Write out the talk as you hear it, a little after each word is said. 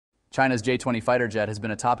China's J-20 fighter jet has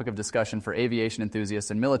been a topic of discussion for aviation enthusiasts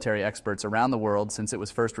and military experts around the world since it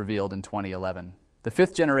was first revealed in 2011. The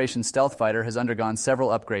fifth-generation stealth fighter has undergone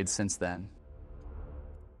several upgrades since then.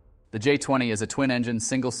 The J-20 is a twin-engine,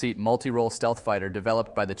 single-seat, multi-role stealth fighter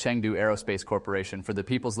developed by the Chengdu Aerospace Corporation for the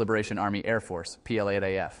People's Liberation Army Air Force,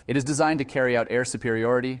 PLAAF. It is designed to carry out air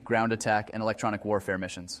superiority, ground attack, and electronic warfare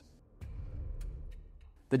missions.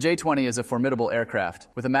 The J-20 is a formidable aircraft,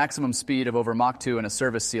 with a maximum speed of over Mach 2 and a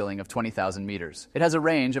service ceiling of 20,000 meters. It has a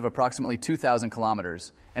range of approximately 2,000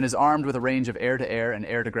 kilometers and is armed with a range of air-to-air and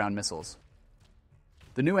air-to-ground missiles.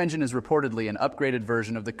 The new engine is reportedly an upgraded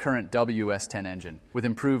version of the current WS-10 engine, with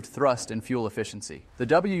improved thrust and fuel efficiency. The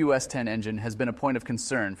WS-10 engine has been a point of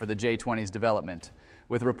concern for the J-20's development,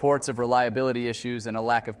 with reports of reliability issues and a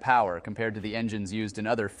lack of power compared to the engines used in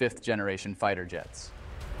other fifth-generation fighter jets.